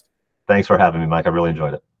guest. Thanks for having me, Mike. I really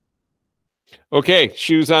enjoyed it. Okay,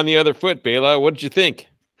 shoes on the other foot, Bela. What did you think?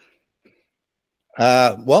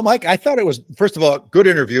 Well, Mike, I thought it was, first of all, good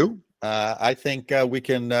interview. I think we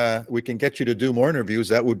can get you to do more interviews.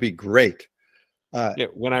 That would be great.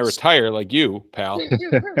 When I retire, like you, pal.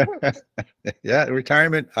 Yeah,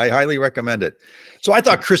 retirement. I highly recommend it. So I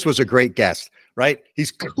thought Chris was a great guest, right?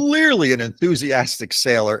 He's clearly an enthusiastic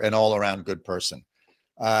sailor and all around good person.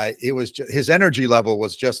 It was his energy level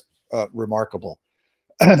was just remarkable.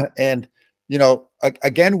 And,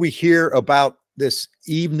 again, we hear about this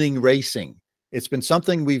evening racing. It's been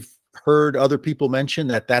something we've heard other people mention,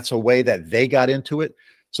 that's a way that they got into it.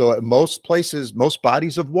 So at most places, most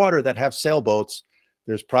bodies of water that have sailboats,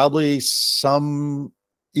 there's probably some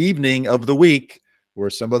evening of the week where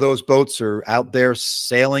some of those boats are out there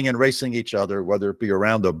sailing and racing each other, whether it be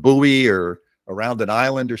around a buoy or around an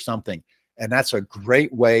island or something. And that's a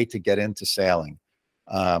great way to get into sailing.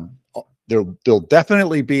 There'll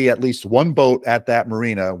definitely be at least one boat at that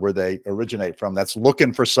marina where they originate from that's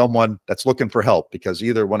looking for someone that's looking for help, because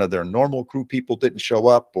either one of their normal crew people didn't show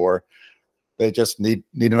up or they just need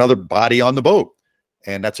another body on the boat.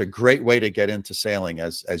 And that's a great way to get into sailing,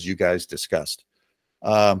 as you guys discussed.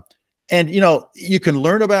 And, you can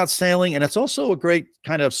learn about sailing, and it's also a great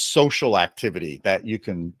kind of social activity that you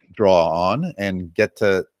can draw on and get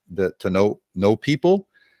to know people.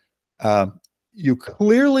 You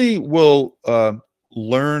clearly will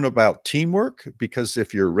learn about teamwork, because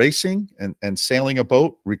if you're racing and sailing a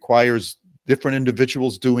boat requires different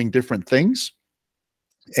individuals doing different things.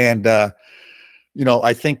 And,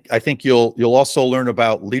 I think you'll also learn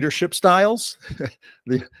about leadership styles,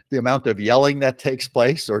 the amount of yelling that takes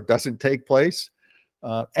place or doesn't take place.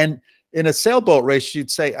 And in a sailboat race, you'd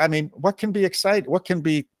say, I mean, what can be exciting? What can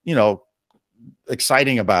be,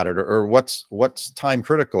 exciting about it, or what's time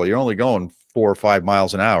critical? You're only going 4 or 5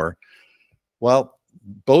 miles an hour. Well,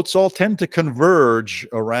 boats all tend to converge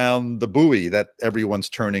around the buoy that everyone's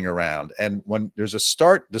turning around. And when there's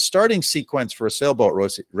the starting sequence for a sailboat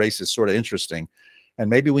race is sort of interesting. And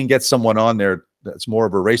maybe we can get someone on there that's more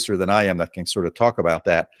of a racer than I am that can sort of talk about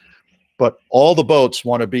that. But all the boats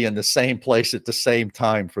want to be in the same place at the same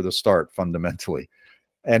time for the start, fundamentally.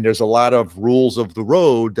 And there's a lot of rules of the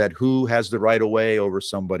road that who has the right of way over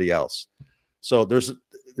somebody else. So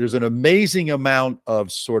there's an amazing amount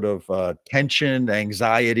of sort of tension,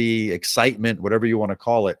 anxiety, excitement, whatever you want to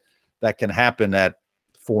call it, that can happen at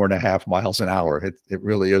 4.5 miles an hour. It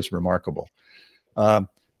really is remarkable.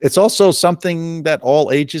 It's also something that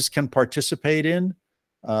all ages can participate in.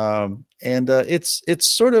 It's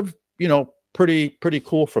sort of, you know, pretty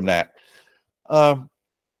cool from that.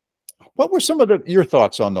 What were some of your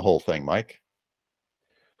thoughts on the whole thing, Mike?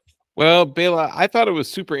 Well, Bela, I thought it was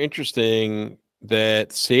super interesting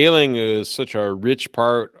that sailing is such a rich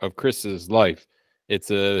part of Chris's life. It's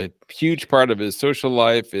a huge part of his social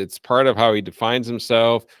life. It's part of how he defines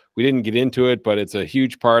himself. We didn't get into it, but it's a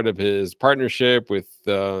huge part of his partnership with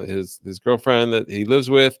his girlfriend that he lives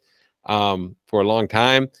with for a long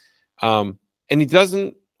time. And he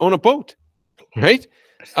doesn't own a boat, right?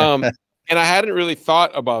 And I hadn't really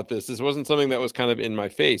thought about this. This wasn't something that was kind of in my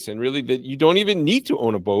face. And really, that you don't even need to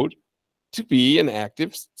own a boat to be an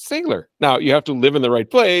active sailor. Now, you have to live in the right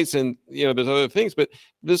place, and you know there's other things. But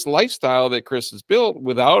this lifestyle that Chris has built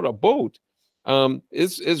without a boat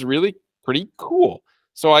is really pretty cool.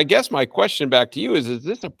 So I guess my question back to you is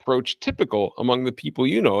this approach typical among the people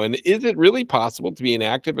you know? And is it really possible to be an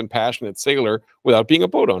active and passionate sailor without being a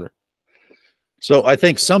boat owner? So I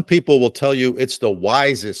think some people will tell you it's the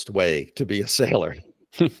wisest way to be a sailor.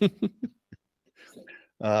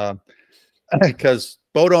 Because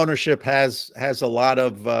boat ownership has a lot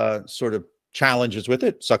of sort of challenges with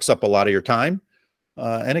it, sucks up a lot of your time,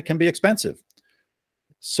 and it can be expensive.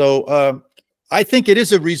 So I think it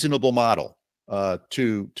is a reasonable model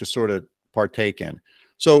to sort of partake in.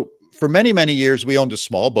 So for many years, we owned a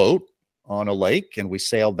small boat on a lake, and we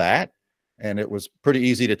sailed that. And it was pretty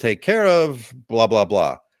easy to take care of, blah, blah,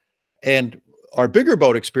 blah. And our bigger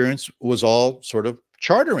boat experience was all sort of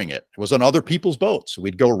chartering it. It was on other people's boats.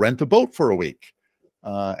 We'd go rent a boat for a week,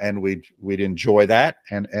 and we'd enjoy that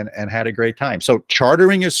and had a great time. So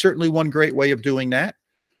chartering is certainly one great way of doing that.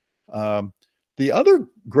 The other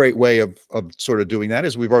great way of sort of doing that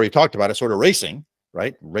is we've already talked about it, sort of racing,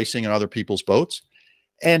 right? Racing on other people's boats.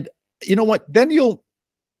 And you know what? Then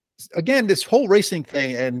again, this whole racing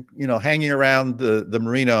thing and, you know, hanging around the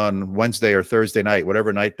marina on Wednesday or Thursday night,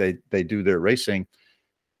 whatever night they do their racing,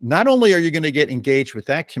 not only are you going to get engaged with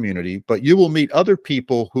that community, but you will meet other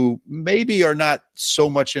people who maybe are not so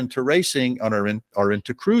much into racing and are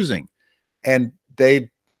into cruising. And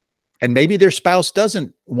maybe their spouse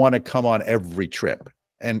doesn't want to come on every trip.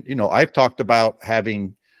 And, you know, I've talked about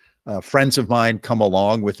having friends of mine come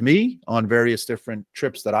along with me on various different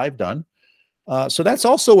trips that I've done. So that's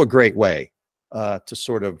also a great way to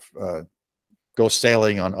sort of go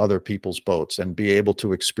sailing on other people's boats and be able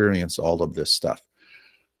to experience all of this stuff.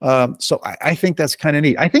 So I think that's kind of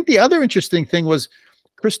neat. I think the other interesting thing was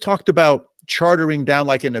Chris talked about chartering down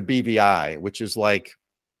like in a BVI, which is like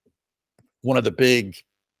one of the big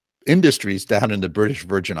industries down in the British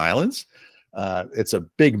Virgin Islands. It's a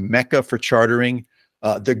big mecca for chartering.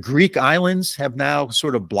 The Greek islands have now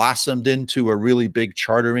sort of blossomed into a really big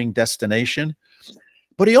chartering destination.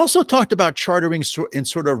 But he also talked about chartering in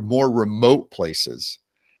sort of more remote places.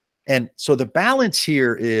 And so the balance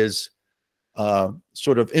here is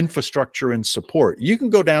sort of infrastructure and support. You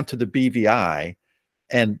can go down to the BVI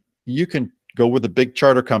and you can go with a big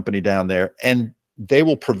charter company down there and they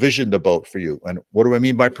will provision the boat for you. And what do I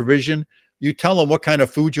mean by provision? You tell them what kind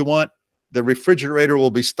of food you want. The refrigerator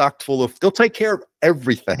will be stocked full of, they'll take care of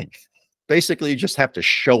everything. Basically, you just have to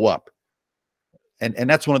show up. And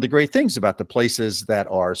that's one of the great things about the places that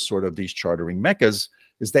are sort of these chartering meccas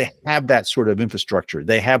is they have that sort of infrastructure.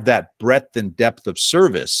 They have that breadth and depth of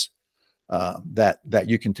service that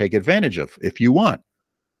you can take advantage of if you want.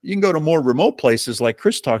 You can go to more remote places like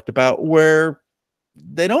Chris talked about where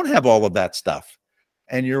they don't have all of that stuff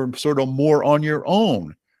and you're sort of more on your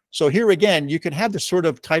own. So here again, you can have the sort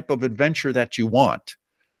of type of adventure that you want.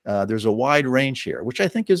 There's a wide range here, which I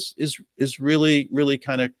think is really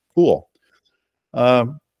kind of cool.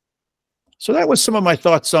 So that was some of my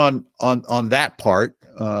thoughts on that part,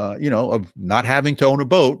 you know, of not having to own a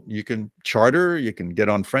boat. You can charter, you can get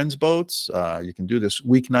on friends' boats, you can do this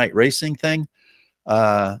weeknight racing thing.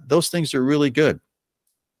 Those things are really good.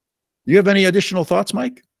 You have any additional thoughts,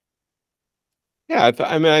 Mike? Yeah,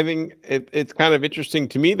 I mean, I think it's kind of interesting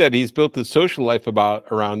to me that he's built his social life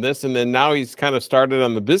around this, and then now he's kind of started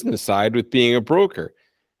on the business side with being a broker.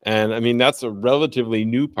 And I mean, that's a relatively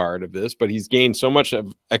new part of this, but he's gained so much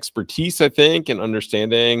of expertise, I think, in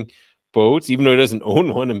understanding boats, even though he doesn't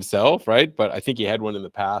own one himself, right? But I think he had one in the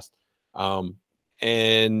past.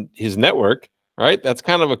 And his network, right? That's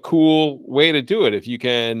kind of a cool way to do it. If you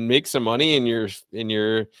can make some money in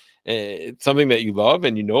your it's something that you love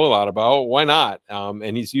and you know a lot about, why not?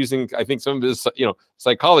 And he's using, I think some of his,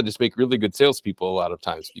 psychologists make really good salespeople a lot of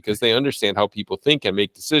times because they understand how people think and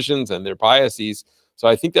make decisions and their biases. So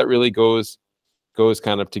I think that really goes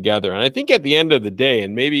kind of together. And I think at the end of the day,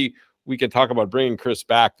 and maybe we can talk about bringing Chris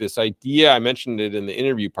back, this idea, I mentioned it in the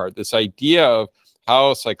interview part, this idea of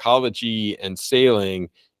how psychology and sailing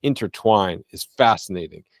intertwine is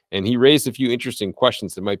fascinating. And he raised a few interesting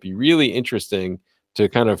questions that might be really interesting to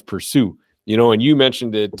kind of pursue, and you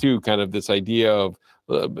mentioned it too, kind of this idea of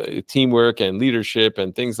teamwork and leadership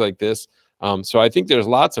and things like this. So I think there's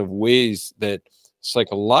lots of ways that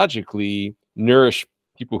psychologically nourish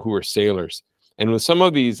people who are sailors. And with some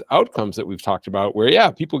of these outcomes that we've talked about, where, yeah,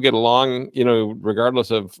 people get along,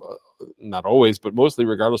 regardless of, not always, but mostly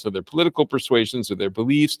regardless of their political persuasions or their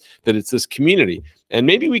beliefs, that it's this community. And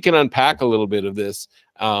maybe we can unpack a little bit of this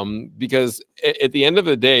because at the end of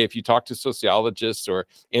the day, if you talk to sociologists or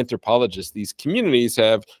anthropologists, these communities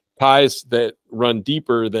have ties that run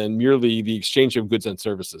deeper than merely the exchange of goods and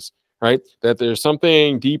services, right? That there's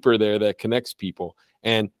something deeper there that connects people.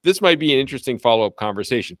 And this might be an interesting follow-up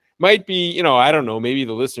conversation. Might be, I don't know, maybe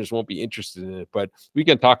the listeners won't be interested in it, but we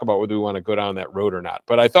can talk about whether we want to go down that road or not.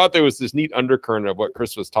 But I thought there was this neat undercurrent of what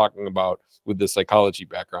Chris was talking about with the psychology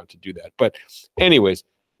background to do that. But anyways,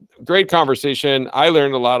 great conversation. I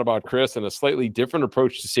learned a lot about Chris and a slightly different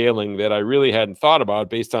approach to sailing that I really hadn't thought about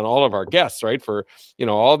based on all of our guests, right? For,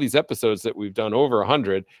 all these episodes that we've done, over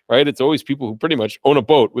 100, right? It's always people who pretty much own a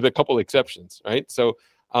boat with a couple exceptions, right? So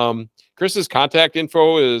Chris's contact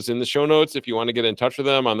info is in the show notes if you want to get in touch with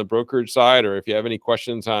them on the brokerage side, or if you have any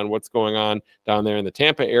questions on what's going on down there in the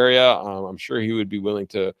Tampa area. I'm sure he would be willing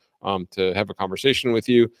to have a conversation with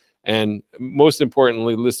you. And most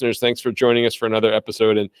importantly, listeners, thanks for joining us for another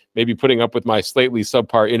episode and maybe putting up with my slightly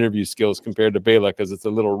subpar interview skills compared to Bela because it's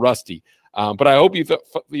a little rusty. But I hope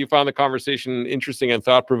you found the conversation interesting and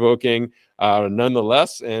thought-provoking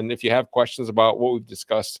nonetheless. And if you have questions about what we've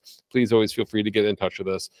discussed, please always feel free to get in touch with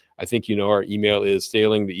us. I think our email is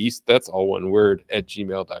sailingtheeast, that's all one word,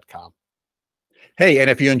 @gmail.com. Hey,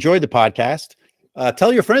 and if you enjoyed the podcast,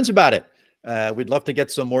 tell your friends about it. We'd love to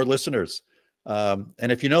get some more listeners.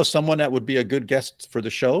 And if you know someone that would be a good guest for the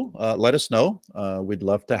show, let us know. We'd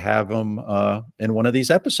love to have them in one of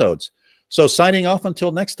these episodes. So signing off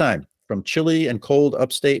until next time from chilly and cold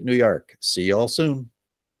upstate New York. See you all soon.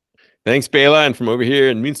 Thanks, Bela. And from over here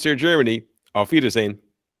in Münster, Germany, auf Wiedersehen.